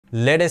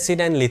Lead acid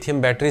and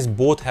lithium batteries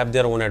both have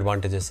their own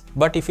advantages.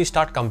 But if we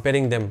start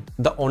comparing them,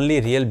 the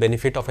only real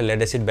benefit of a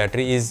lead acid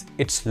battery is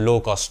its low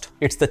cost.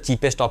 It's the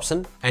cheapest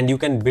option and you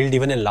can build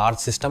even a large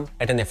system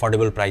at an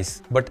affordable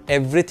price. But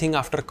everything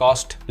after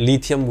cost,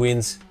 lithium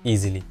wins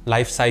easily.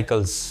 Life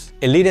cycles.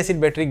 A lead acid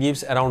battery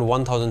gives around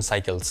 1000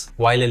 cycles,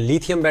 while a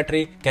lithium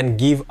battery can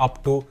give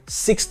up to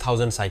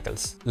 6000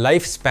 cycles.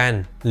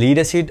 Lifespan. Lead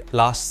acid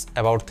lasts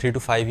about 3 to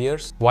 5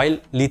 years, while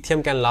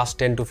lithium can last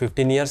 10 to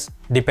 15 years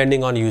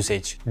depending on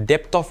usage.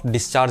 Depth of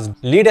discharge.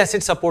 Lead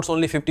acid supports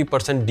only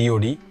 50%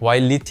 DOD, while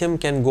lithium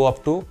can go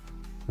up to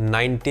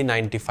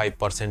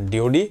 90-95%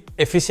 DOD.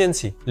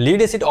 Efficiency.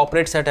 Lead acid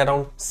operates at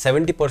around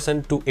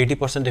 70% to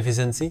 80%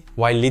 efficiency,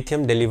 while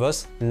lithium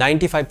delivers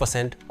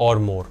 95% or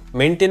more.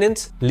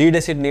 Maintenance. Lead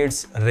acid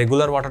needs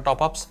regular water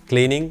top-ups,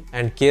 cleaning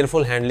and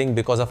careful handling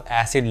because of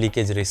acid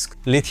leakage risk.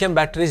 Lithium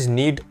batteries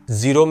need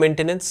zero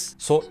maintenance.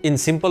 So in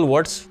simple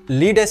words,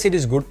 lead acid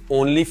is good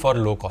only for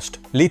low cost.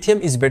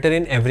 Lithium is better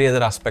in every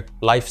other aspect: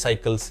 life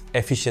cycles,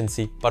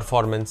 efficiency,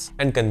 performance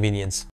and convenience.